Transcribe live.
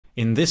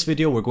In this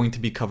video, we're going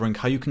to be covering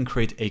how you can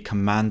create a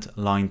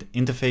command-line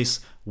interface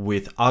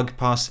with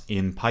Argparse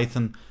in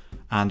Python.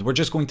 And we're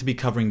just going to be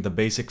covering the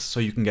basics so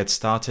you can get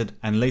started.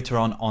 And later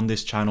on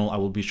this channel, I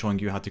will be showing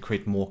you how to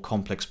create more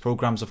complex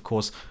programs, of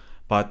course.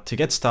 But to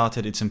get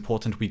started, it's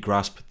important we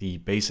grasp the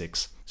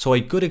basics. So a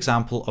good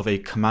example of a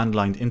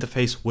command-line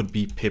interface would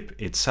be pip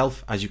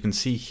itself. As you can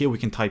see here, we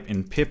can type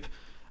in pip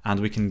and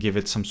we can give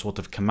it some sort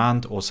of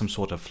command or some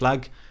sort of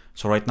flag.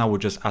 So right now we're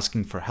just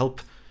asking for help.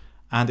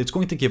 And it's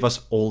going to give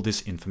us all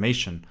this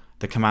information,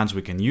 the commands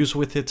we can use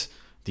with it,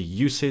 the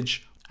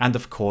usage, and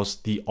of course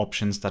the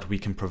options that we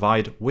can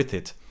provide with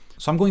it.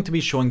 So I'm going to be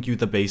showing you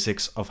the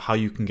basics of how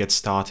you can get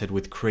started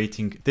with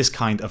creating this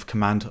kind of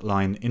command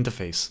line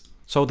interface.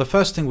 So the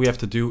first thing we have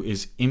to do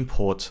is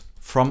import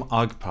from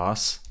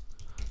Argparse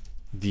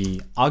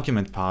the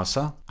argument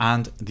parser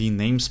and the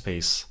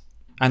namespace.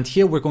 And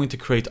here we're going to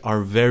create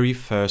our very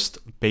first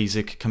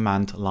basic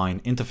command line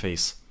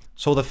interface.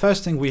 So the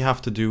first thing we have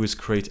to do is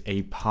create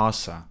a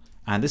parser,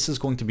 and this is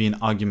going to be an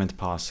argument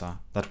parser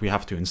that we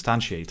have to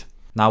instantiate.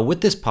 Now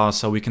with this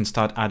parser, we can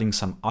start adding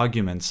some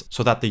arguments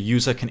so that the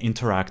user can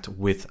interact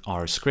with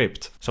our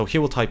script. So here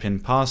we'll type in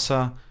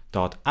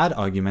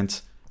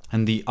parser.addArgument,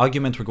 and the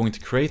argument we're going to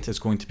create is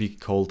going to be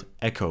called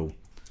echo.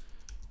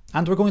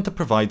 And we're going to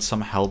provide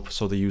some help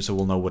so the user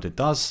will know what it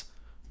does.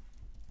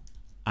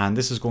 And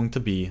this is going to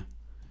be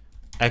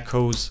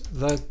echoes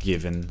the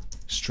given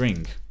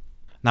string.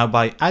 Now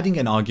by adding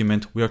an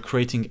argument, we are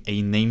creating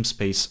a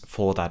namespace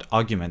for that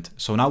argument.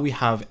 So now we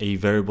have a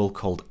variable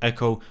called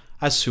echo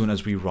as soon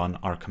as we run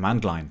our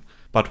command line.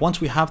 But once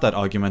we have that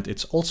argument,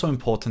 it's also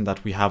important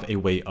that we have a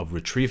way of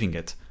retrieving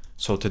it.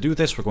 So to do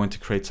this, we're going to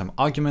create some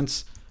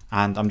arguments,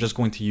 and I'm just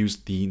going to use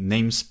the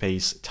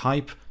namespace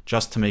type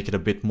just to make it a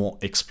bit more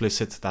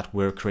explicit that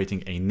we're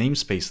creating a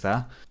namespace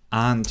there.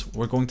 And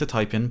we're going to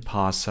type in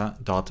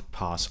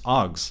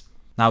parser.parseArgs.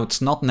 Now,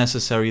 it's not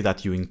necessary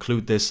that you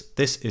include this.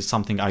 This is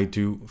something I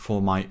do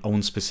for my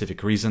own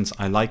specific reasons.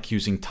 I like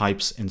using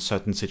types in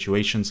certain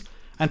situations.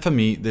 And for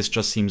me, this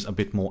just seems a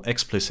bit more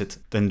explicit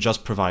than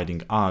just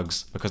providing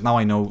args, because now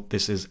I know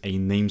this is a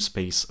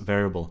namespace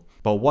variable.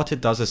 But what it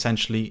does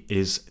essentially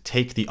is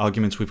take the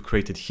arguments we've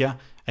created here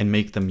and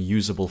make them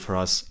usable for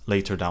us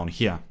later down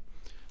here.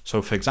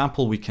 So for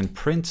example, we can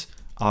print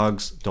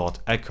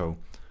args.echo.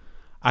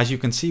 As you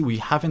can see, we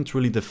haven't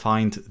really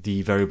defined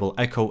the variable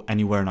echo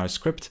anywhere in our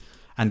script.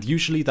 And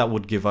usually that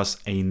would give us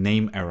a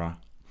name error.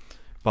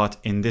 But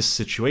in this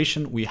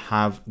situation, we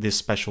have this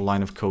special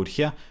line of code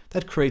here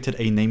that created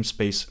a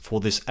namespace for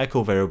this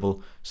echo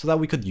variable so that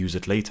we could use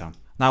it later.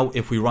 Now,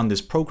 if we run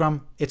this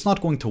program, it's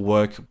not going to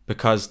work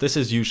because this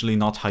is usually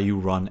not how you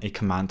run a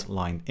command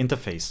line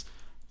interface.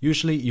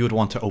 Usually you would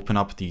want to open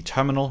up the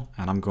terminal,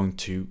 and I'm going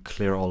to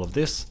clear all of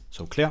this.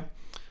 So clear.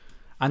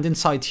 And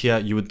inside here,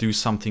 you would do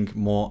something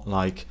more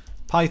like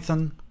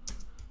Python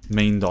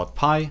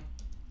main.py,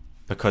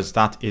 because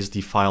that is the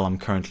file I'm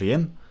currently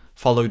in,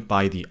 followed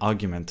by the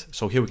argument.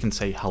 So here we can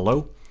say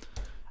hello.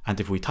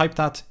 And if we type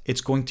that, it's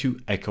going to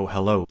echo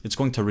hello. It's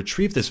going to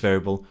retrieve this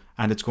variable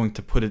and it's going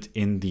to put it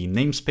in the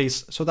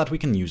namespace so that we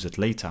can use it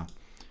later.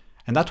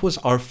 And that was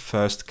our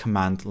first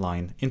command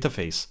line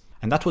interface.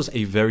 And that was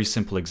a very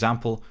simple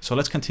example. So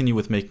let's continue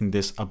with making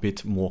this a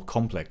bit more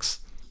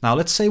complex. Now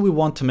let's say we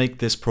want to make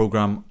this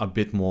program a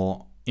bit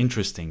more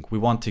interesting. We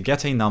want to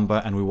get a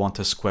number and we want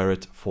to square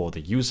it for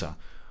the user.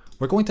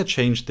 We're going to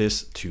change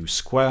this to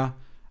square,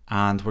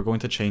 and we're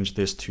going to change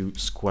this to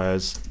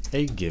squares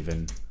a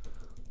given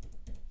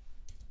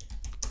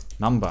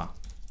number.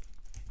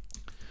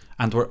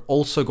 And we're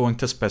also going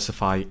to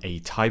specify a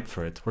type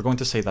for it. We're going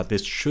to say that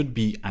this should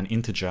be an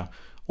integer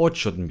or it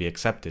shouldn't be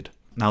accepted.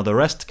 Now the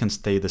rest can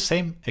stay the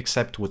same,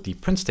 except with the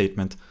print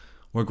statement,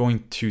 we're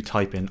going to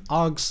type in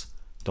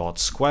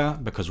args.square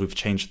because we've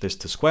changed this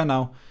to square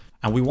now,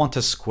 and we want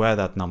to square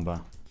that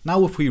number.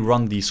 Now if we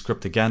run the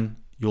script again,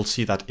 you'll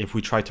see that if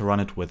we try to run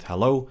it with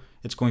hello,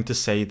 it's going to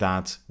say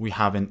that we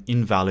have an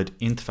invalid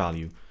int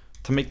value.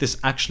 To make this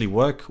actually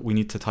work, we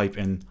need to type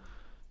in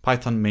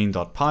python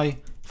main.py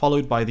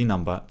followed by the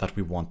number that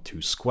we want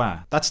to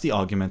square. That's the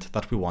argument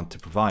that we want to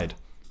provide.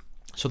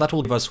 So that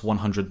will give us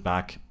 100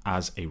 back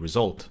as a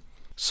result.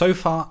 So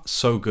far,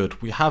 so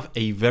good. We have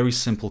a very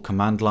simple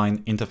command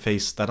line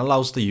interface that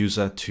allows the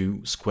user to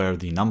square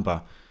the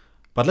number.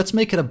 But let's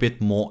make it a bit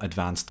more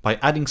advanced by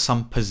adding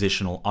some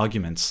positional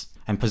arguments.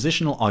 And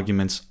positional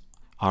arguments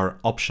are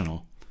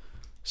optional.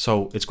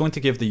 So it's going to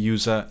give the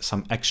user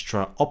some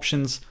extra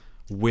options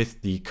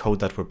with the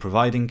code that we're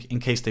providing in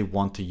case they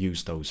want to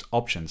use those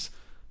options.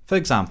 For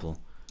example,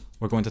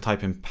 we're going to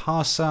type in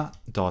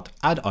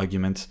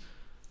parser.addArgument,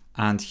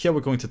 and here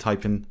we're going to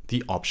type in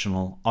the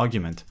optional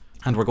argument.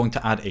 And we're going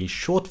to add a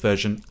short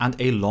version and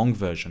a long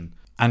version.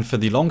 And for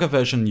the longer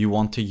version, you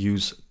want to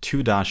use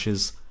 2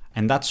 dashes,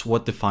 and that's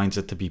what defines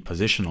it to be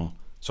positional.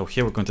 So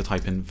here we're going to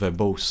type in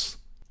verbose.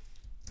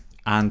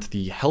 And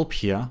the help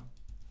here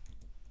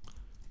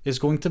is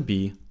going to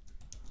be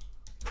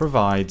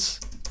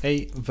provides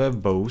a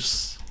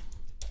verbose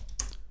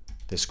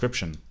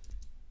description.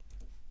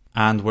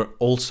 And we're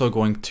also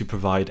going to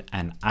provide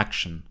an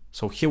action.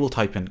 So here we'll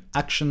type in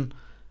action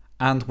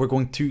and we're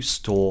going to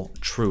store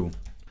true.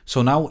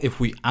 So now if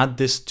we add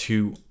this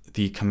to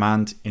the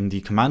command in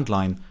the command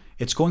line,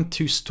 it's going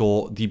to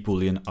store the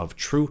boolean of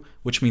true,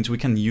 which means we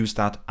can use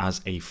that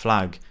as a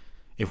flag.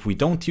 If we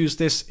don't use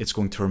this, it's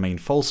going to remain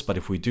false, but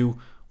if we do,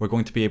 we're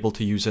going to be able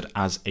to use it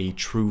as a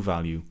true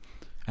value.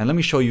 And let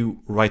me show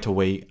you right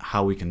away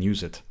how we can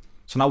use it.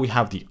 So now we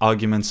have the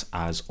arguments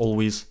as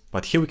always,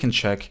 but here we can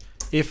check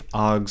if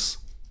args.verbose,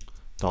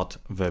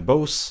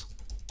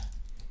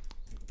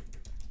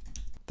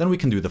 then we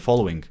can do the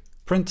following,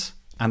 print,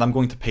 and I'm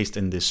going to paste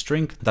in this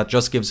string that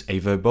just gives a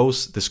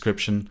verbose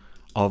description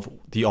of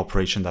the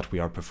operation that we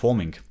are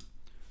performing.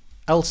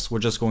 Else we're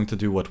just going to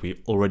do what we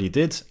already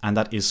did, and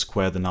that is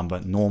square the number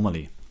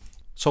normally.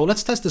 So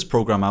let's test this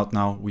program out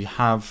now. We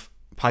have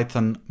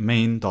python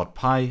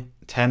main.py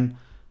 10.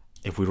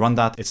 If we run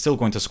that, it's still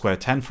going to square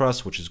 10 for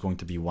us, which is going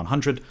to be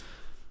 100.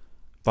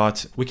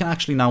 But we can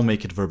actually now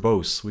make it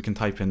verbose. We can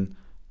type in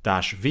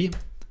 -v,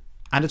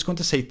 and it's going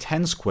to say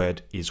 10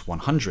 squared is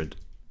 100.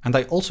 And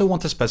I also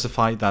want to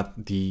specify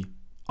that the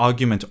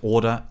argument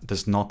order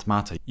does not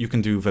matter. You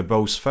can do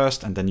verbose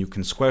first, and then you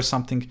can square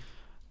something.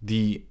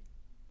 The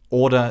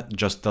order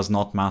just does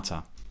not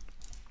matter.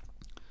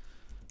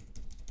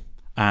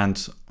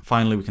 And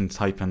finally, we can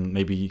type in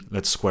maybe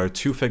let's square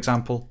 2, for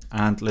example,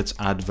 and let's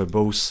add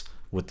verbose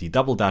with the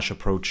double dash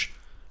approach,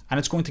 and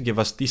it's going to give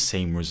us the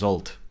same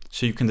result.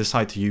 So you can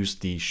decide to use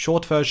the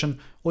short version,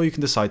 or you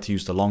can decide to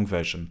use the long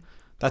version.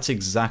 That's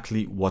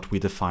exactly what we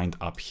defined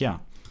up here.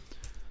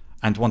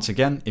 And once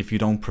again, if you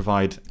don't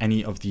provide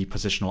any of the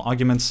positional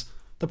arguments,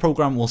 the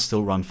program will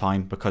still run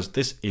fine because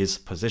this is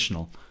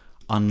positional,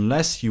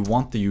 unless you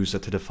want the user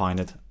to define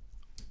it.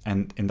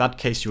 And in that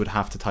case, you would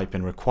have to type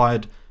in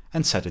required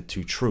and set it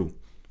to true.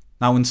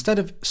 Now, instead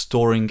of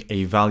storing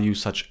a value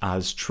such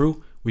as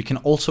true, we can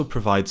also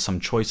provide some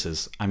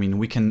choices. I mean,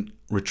 we can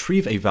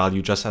retrieve a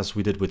value just as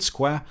we did with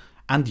square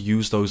and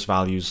use those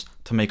values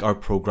to make our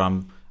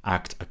program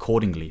act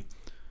accordingly.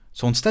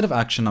 So instead of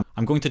action,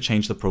 I'm going to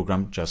change the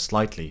program just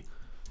slightly.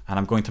 And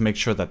I'm going to make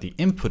sure that the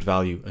input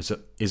value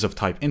is of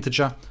type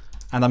integer,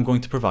 and I'm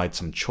going to provide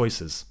some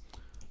choices.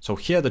 So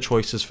here the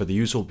choices for the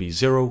user will be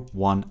 0,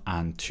 1,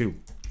 and 2.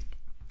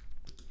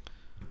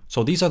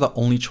 So these are the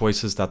only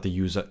choices that the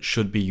user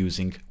should be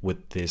using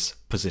with this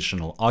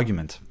positional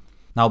argument.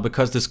 Now,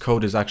 because this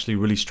code is actually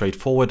really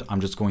straightforward,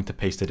 I'm just going to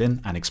paste it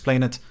in and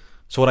explain it.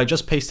 So what I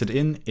just pasted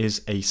in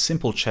is a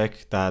simple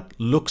check that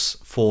looks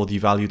for the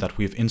value that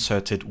we've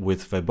inserted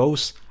with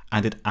verbose,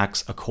 and it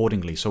acts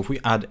accordingly. So if we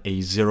add a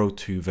 0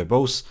 to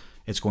verbose,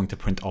 it's going to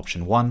print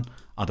option 1,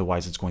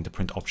 otherwise it's going to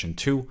print option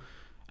 2,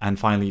 and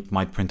finally it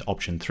might print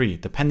option 3,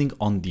 depending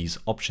on these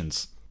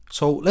options.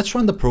 So let's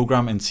run the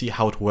program and see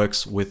how it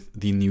works with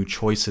the new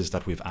choices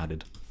that we've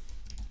added.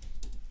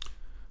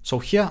 So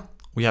here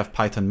we have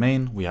Python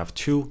main, we have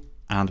 2,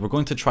 and we're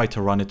going to try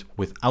to run it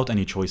without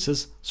any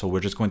choices. So we're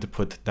just going to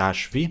put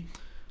 -v,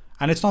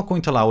 and it's not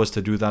going to allow us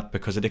to do that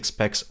because it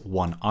expects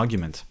one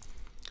argument.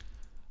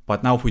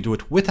 But now if we do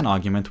it with an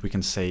argument, we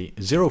can say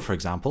 0, for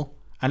example,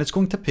 and it's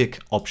going to pick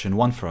option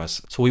 1 for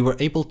us. So we were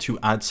able to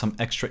add some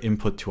extra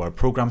input to our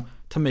program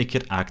to make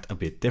it act a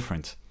bit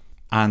different.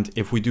 And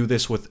if we do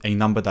this with a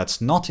number that's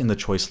not in the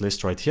choice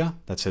list right here,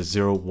 that says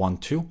 0, 1,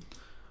 2,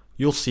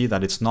 you'll see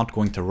that it's not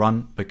going to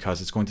run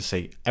because it's going to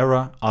say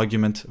error,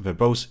 argument,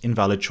 verbose,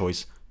 invalid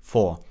choice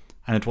 4.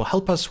 And it will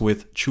help us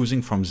with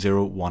choosing from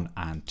 0, 1,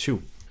 and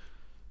 2.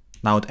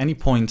 Now at any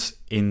point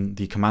in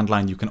the command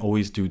line, you can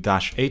always do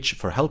 -h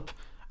for help,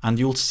 and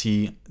you'll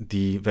see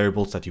the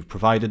variables that you've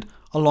provided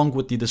along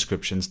with the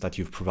descriptions that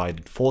you've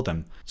provided for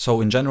them.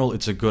 So in general,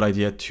 it's a good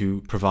idea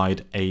to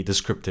provide a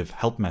descriptive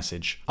help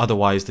message.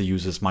 Otherwise, the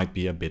users might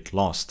be a bit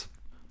lost.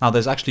 Now,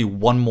 there's actually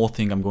one more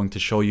thing I'm going to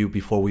show you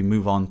before we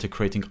move on to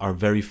creating our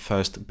very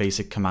first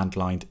basic command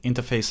line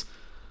interface.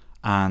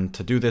 And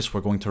to do this,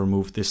 we're going to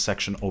remove this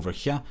section over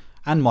here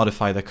and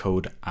modify the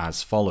code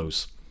as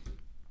follows.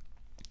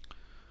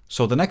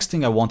 So the next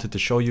thing I wanted to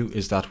show you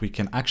is that we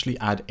can actually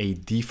add a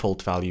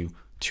default value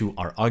to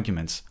our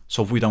arguments.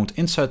 So if we don't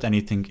insert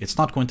anything, it's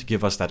not going to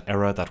give us that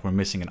error that we're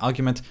missing an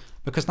argument,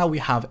 because now we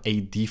have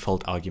a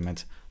default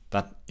argument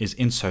that is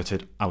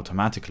inserted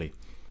automatically.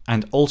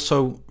 And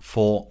also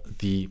for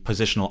the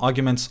positional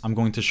arguments, I'm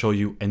going to show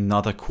you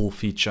another cool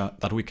feature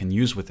that we can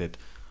use with it,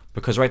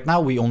 because right now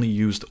we only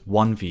used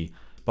 1v,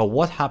 but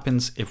what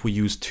happens if we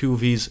use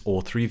 2v's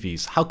or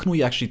 3v's? How can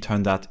we actually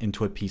turn that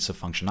into a piece of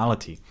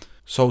functionality?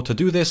 So to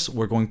do this,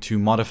 we're going to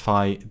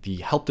modify the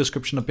help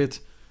description a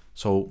bit.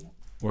 So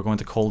we're going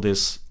to call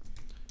this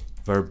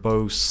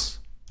verbose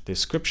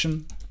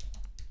description.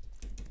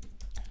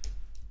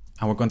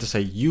 And we're going to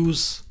say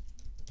use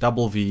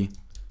V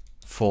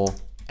for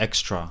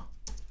extra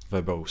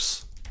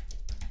verbose.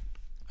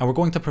 And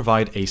we're going to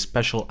provide a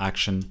special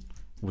action,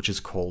 which is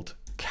called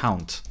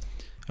count.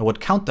 And what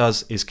count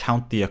does is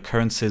count the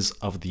occurrences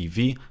of the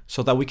V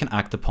so that we can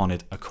act upon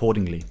it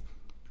accordingly.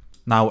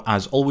 Now,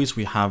 as always,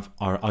 we have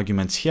our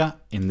arguments here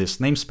in this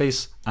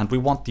namespace, and we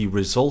want the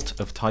result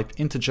of type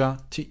integer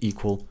to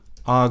equal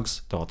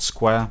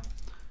args.square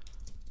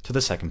to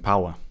the second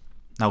power.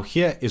 Now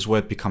here is where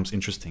it becomes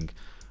interesting.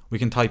 We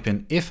can type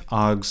in if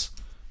args.verbose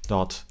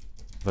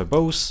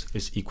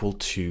is equal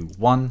to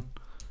 1,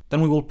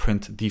 then we will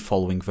print the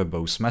following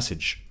verbose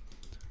message.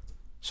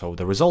 So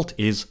the result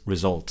is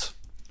result.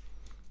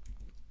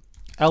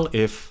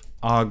 Elif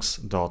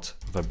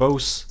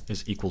args.verbose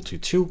is equal to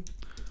 2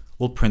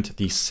 will print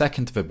the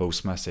second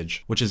verbose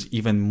message, which is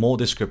even more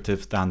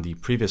descriptive than the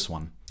previous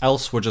one.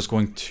 Else we're just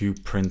going to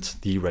print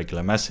the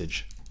regular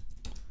message.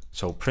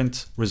 So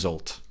print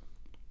result.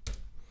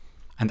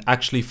 And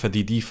actually for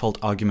the default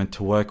argument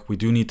to work, we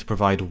do need to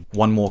provide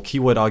one more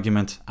keyword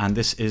argument, and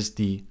this is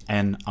the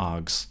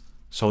nargs.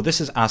 So this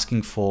is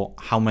asking for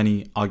how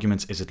many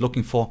arguments is it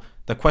looking for.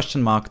 The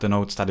question mark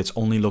denotes that it's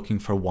only looking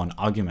for one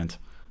argument,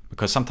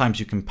 because sometimes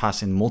you can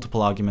pass in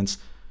multiple arguments.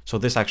 So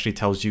this actually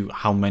tells you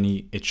how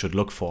many it should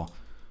look for.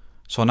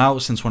 So now,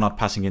 since we're not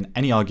passing in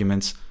any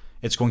arguments,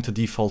 it's going to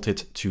default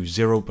it to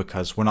 0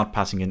 because we're not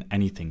passing in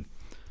anything.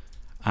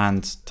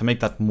 And to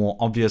make that more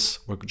obvious,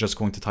 we're just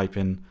going to type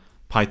in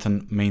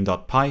python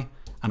main.py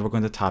and we're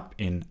going to tap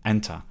in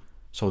enter.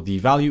 So the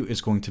value is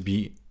going to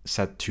be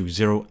set to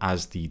 0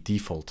 as the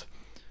default.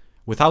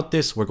 Without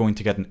this, we're going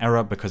to get an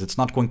error because it's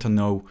not going to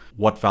know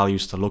what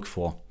values to look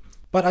for.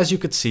 But as you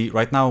could see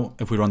right now,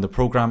 if we run the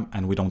program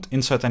and we don't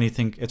insert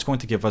anything, it's going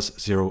to give us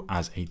 0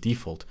 as a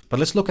default. But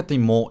let's look at the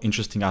more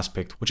interesting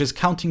aspect, which is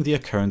counting the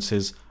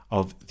occurrences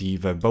of the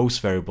verbose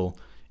variable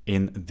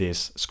in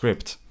this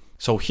script.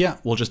 So here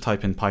we'll just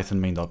type in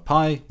python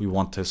main.py. We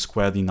want to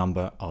square the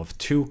number of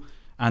 2,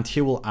 and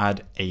here we'll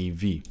add a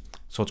v.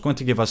 So it's going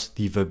to give us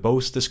the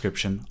verbose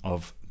description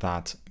of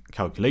that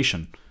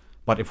calculation.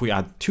 But if we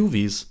add 2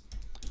 v's,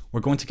 we're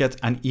going to get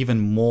an even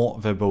more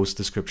verbose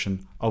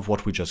description of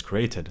what we just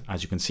created.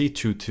 As you can see,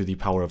 2 to the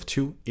power of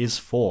 2 is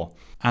 4.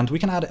 And we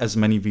can add as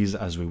many v's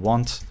as we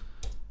want.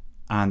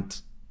 And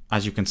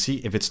as you can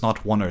see, if it's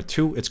not 1 or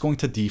 2, it's going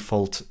to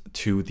default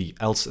to the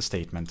else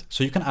statement.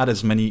 So you can add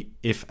as many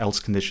if-else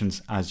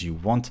conditions as you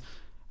want,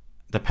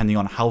 depending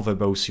on how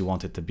verbose you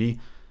want it to be.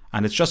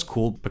 And it's just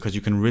cool because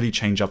you can really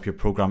change up your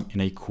program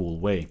in a cool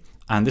way.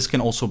 And this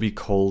can also be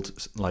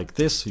called like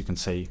this. You can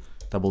say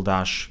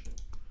 --verbose,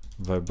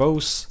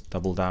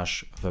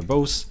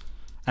 --verbose,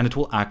 and it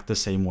will act the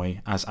same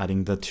way as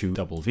adding the 2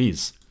 double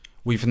V's.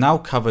 We've now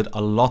covered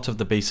a lot of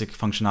the basic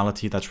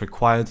functionality that's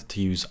required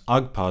to use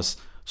Argparse.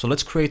 So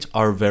let's create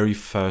our very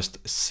first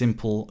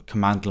simple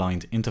command line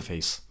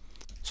interface.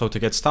 So to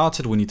get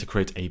started, we need to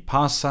create a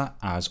parser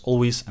as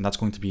always, and that's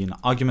going to be an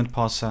argument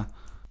parser.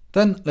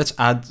 Then let's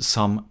add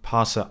some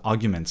parser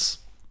arguments.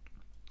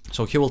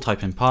 So here we'll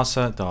type in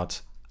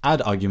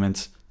parser.add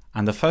argument,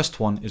 and the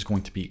first one is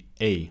going to be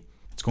a.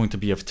 It's going to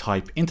be of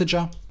type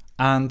integer,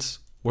 and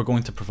we're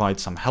going to provide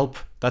some help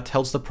that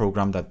tells the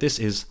program that this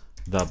is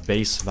the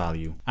base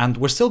value. And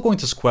we're still going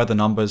to square the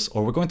numbers,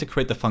 or we're going to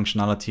create the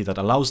functionality that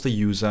allows the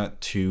user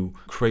to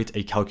create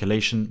a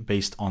calculation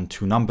based on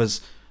 2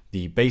 numbers,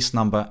 the base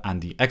number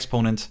and the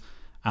exponent,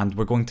 and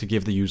we're going to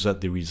give the user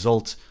the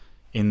result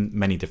in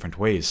many different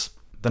ways.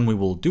 Then we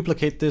will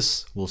duplicate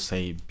this. We'll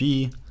say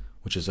b,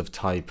 which is of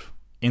type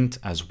int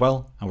as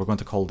well, and we're going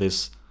to call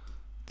this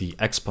the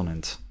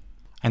exponent.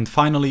 And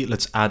finally,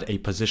 let's add a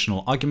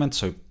positional argument.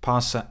 So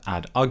parser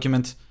add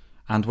argument,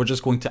 and we're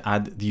just going to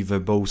add the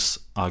verbose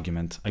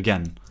argument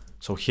again.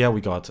 So here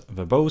we got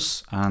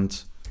verbose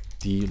and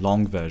the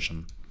long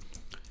version.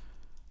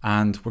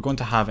 And we're going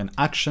to have an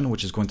action,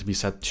 which is going to be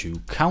set to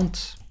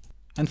count.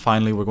 And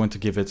finally, we're going to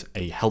give it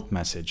a help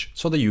message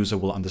so the user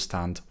will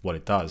understand what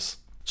it does.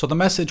 So the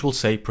message will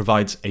say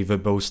provides a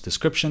verbose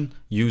description,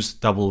 use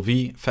double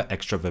V for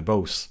extra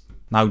verbose.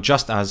 Now,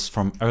 just as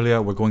from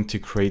earlier, we're going to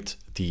create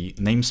the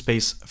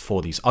namespace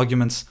for these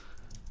arguments,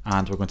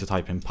 and we're going to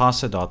type in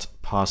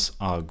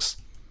parser.parseArgs.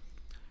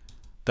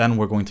 Then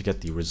we're going to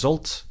get the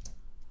result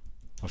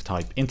of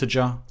type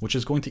integer, which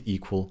is going to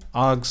equal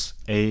args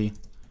a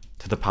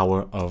to the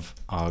power of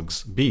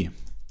args b.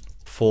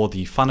 For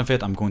the fun of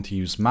it, I'm going to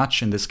use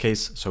match in this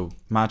case, so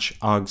match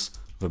args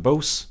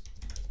verbose.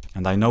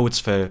 And I know it's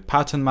for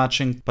pattern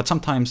matching, but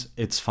sometimes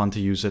it's fun to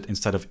use it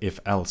instead of if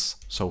else.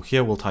 So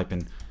here we'll type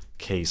in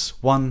case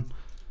 1,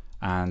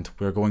 and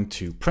we're going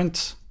to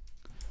print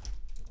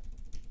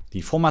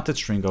the formatted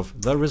string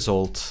of the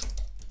result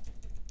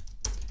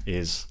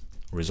is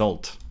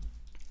result.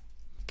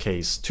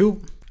 Case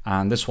 2,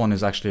 and this one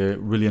is actually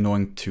really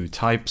annoying to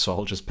type, so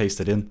I'll just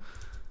paste it in.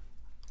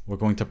 We're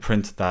going to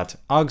print that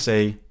args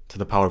a to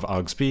the power of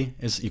args b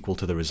is equal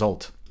to the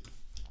result.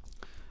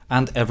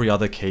 And every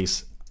other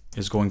case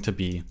is going to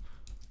be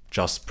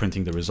just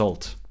printing the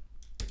result.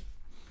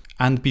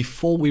 And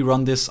before we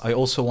run this, I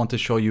also want to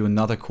show you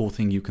another cool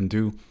thing you can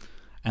do,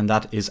 and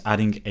that is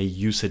adding a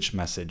usage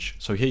message.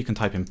 So here you can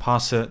type in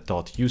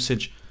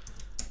parser.usage,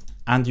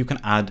 and you can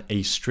add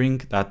a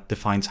string that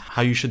defines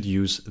how you should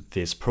use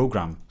this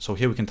program. So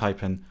here we can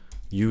type in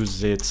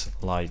use it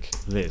like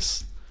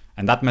this.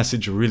 And that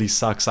message really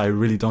sucks. I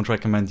really don't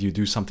recommend you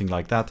do something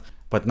like that.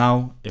 But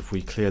now if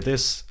we clear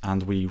this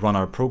and we run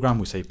our program,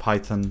 we say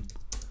python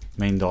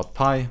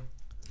main.py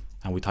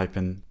and we type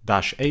in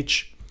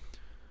 -h,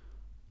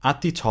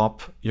 at the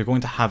top, you're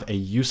going to have a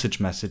usage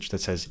message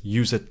that says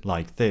use it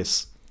like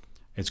this.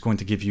 It's going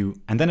to give you,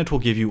 and then it will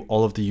give you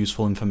all of the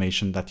useful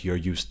information that you're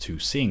used to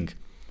seeing.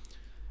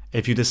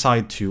 If you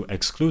decide to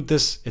exclude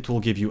this, it will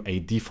give you a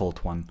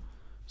default one.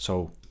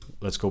 So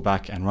let's go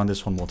back and run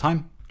this one more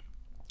time.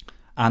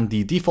 And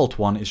the default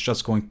one is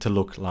just going to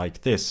look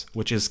like this,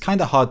 which is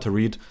kind of hard to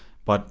read,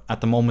 but at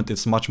the moment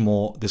it's much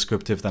more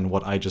descriptive than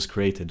what I just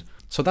created.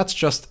 So that's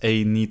just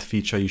a neat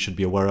feature you should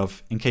be aware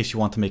of in case you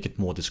want to make it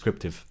more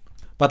descriptive.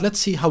 But let's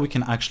see how we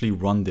can actually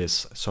run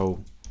this.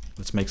 So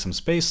let's make some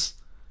space,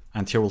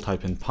 and here we'll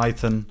type in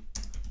Python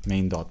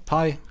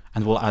main.py,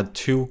 and we'll add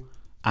 2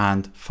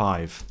 and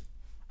 5.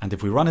 And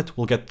if we run it,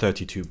 we'll get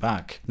 32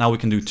 back. Now we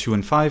can do 2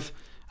 and 5,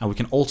 and we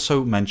can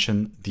also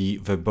mention the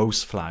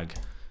verbose flag.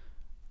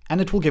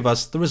 And it will give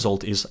us the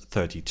result is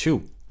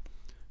 32.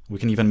 We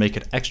can even make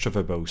it extra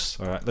verbose.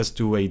 All right, let's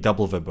do a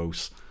double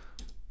verbose.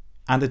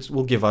 And it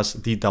will give us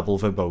the double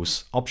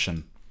verbose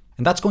option.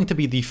 And that's going to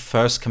be the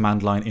first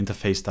command line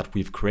interface that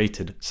we've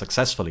created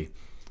successfully.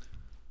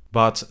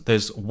 But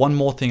there's one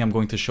more thing I'm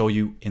going to show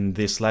you in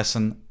this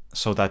lesson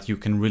so that you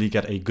can really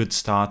get a good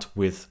start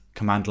with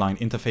command line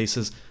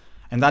interfaces.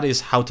 And that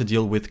is how to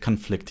deal with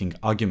conflicting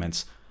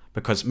arguments.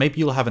 Because maybe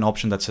you'll have an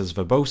option that says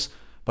verbose,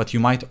 but you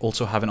might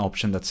also have an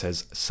option that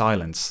says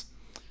silence.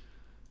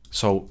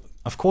 So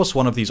of course,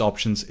 one of these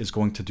options is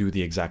going to do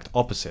the exact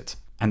opposite.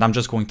 And I'm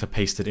just going to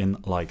paste it in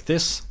like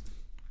this.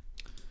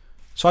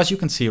 So as you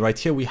can see right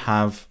here, we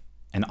have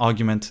an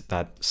argument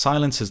that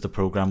silence is the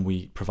program.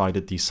 We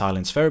provided the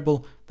silence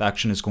variable. The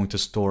action is going to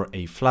store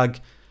a flag.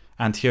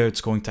 And here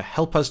it's going to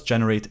help us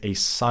generate a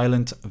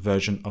silent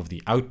version of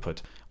the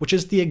output, which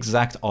is the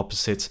exact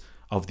opposite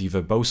of the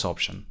verbose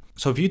option.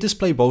 So if you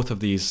display both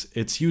of these,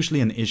 it's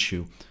usually an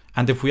issue.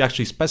 And if we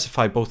actually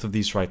specify both of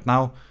these right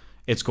now,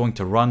 it's going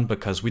to run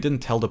because we didn't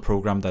tell the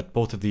program that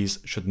both of these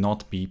should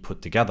not be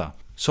put together.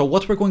 So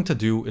what we're going to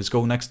do is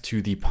go next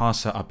to the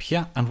parser up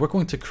here, and we're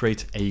going to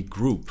create a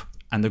group.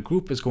 And the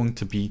group is going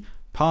to be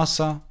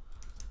parser.add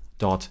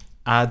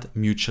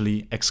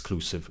mutually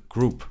exclusive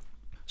group.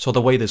 So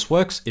the way this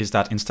works is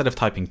that instead of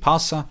typing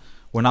parser,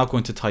 we're now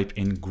going to type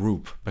in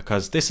group,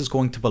 because this is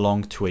going to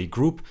belong to a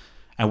group.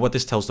 And what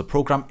this tells the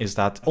program is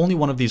that only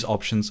one of these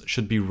options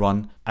should be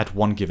run at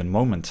one given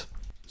moment.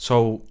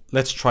 So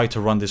let's try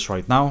to run this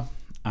right now.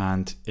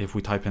 And if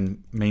we type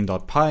in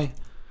main.py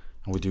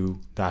and we do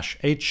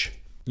 -h,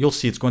 you'll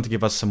see it's going to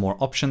give us some more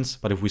options.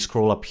 But if we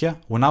scroll up here,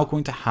 we're now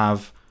going to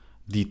have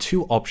the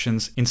two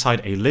options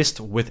inside a list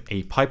with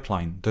a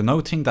pipeline,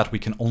 denoting that we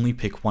can only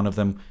pick one of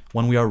them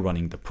when we are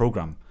running the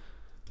program.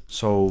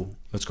 So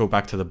let's go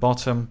back to the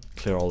bottom,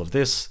 clear all of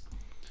this.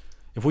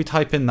 If we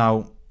type in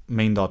now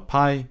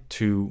main.py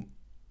to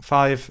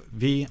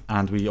 5v,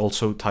 and we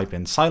also type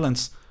in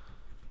silence,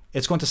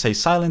 it's going to say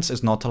silence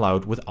is not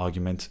allowed with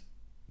argument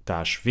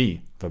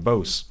 -v,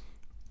 verbose.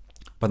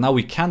 But now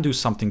we can do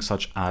something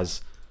such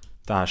as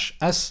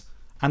 -s,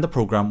 and the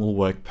program will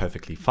work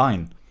perfectly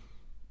fine.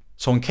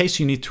 So in case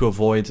you need to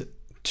avoid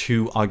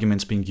two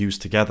arguments being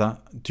used together,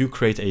 do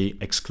create a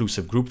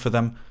exclusive group for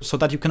them so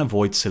that you can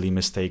avoid silly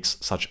mistakes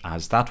such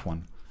as that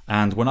one.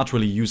 And we're not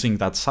really using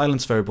that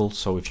silence variable,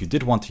 so if you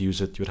did want to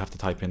use it, you'd have to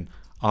type in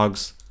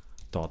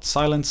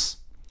args.silence.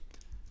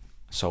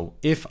 So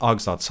if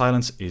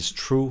args.silence is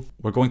true,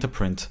 we're going to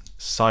print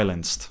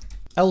silenced.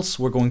 Else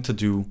we're going to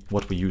do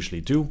what we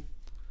usually do,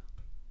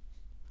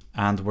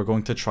 and we're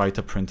going to try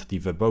to print the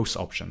verbose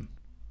option.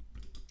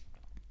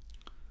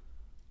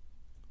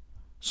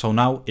 So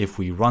now if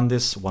we run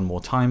this one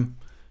more time,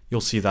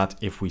 you'll see that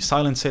if we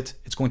silence it,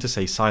 it's going to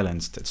say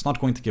silenced. It's not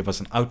going to give us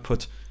an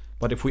output,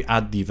 but if we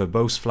add the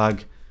verbose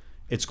flag,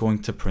 it's going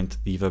to print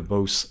the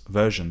verbose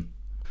version.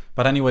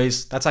 But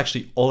anyways, that's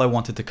actually all I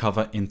wanted to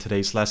cover in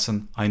today's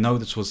lesson. I know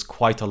this was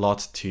quite a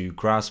lot to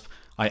grasp.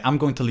 I am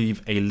going to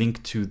leave a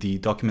link to the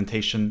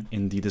documentation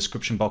in the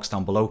description box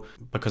down below,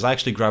 because I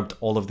actually grabbed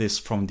all of this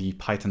from the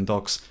Python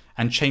docs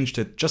and changed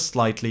it just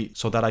slightly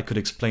so that I could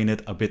explain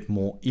it a bit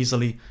more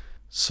easily.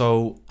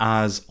 So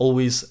as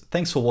always,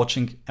 thanks for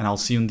watching, and I'll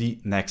see you in the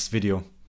next video.